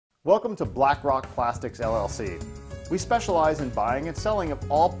Welcome to Blackrock Plastics LLC. We specialize in buying and selling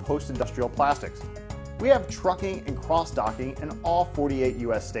of all post-industrial plastics. We have trucking and cross-docking in all 48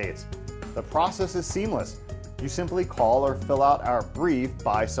 U.S. states. The process is seamless. You simply call or fill out our brief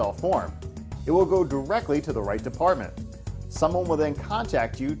buy-sell form. It will go directly to the right department. Someone will then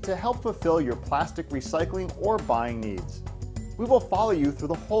contact you to help fulfill your plastic recycling or buying needs. We will follow you through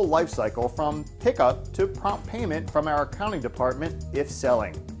the whole life cycle from pickup to prompt payment from our accounting department if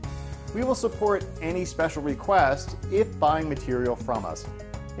selling. We will support any special request if buying material from us.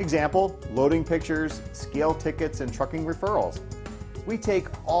 Example, loading pictures, scale tickets, and trucking referrals. We take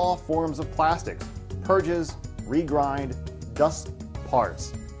all forms of plastics, purges, regrind, dust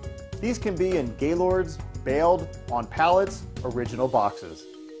parts. These can be in gaylords, baled, on pallets, original boxes.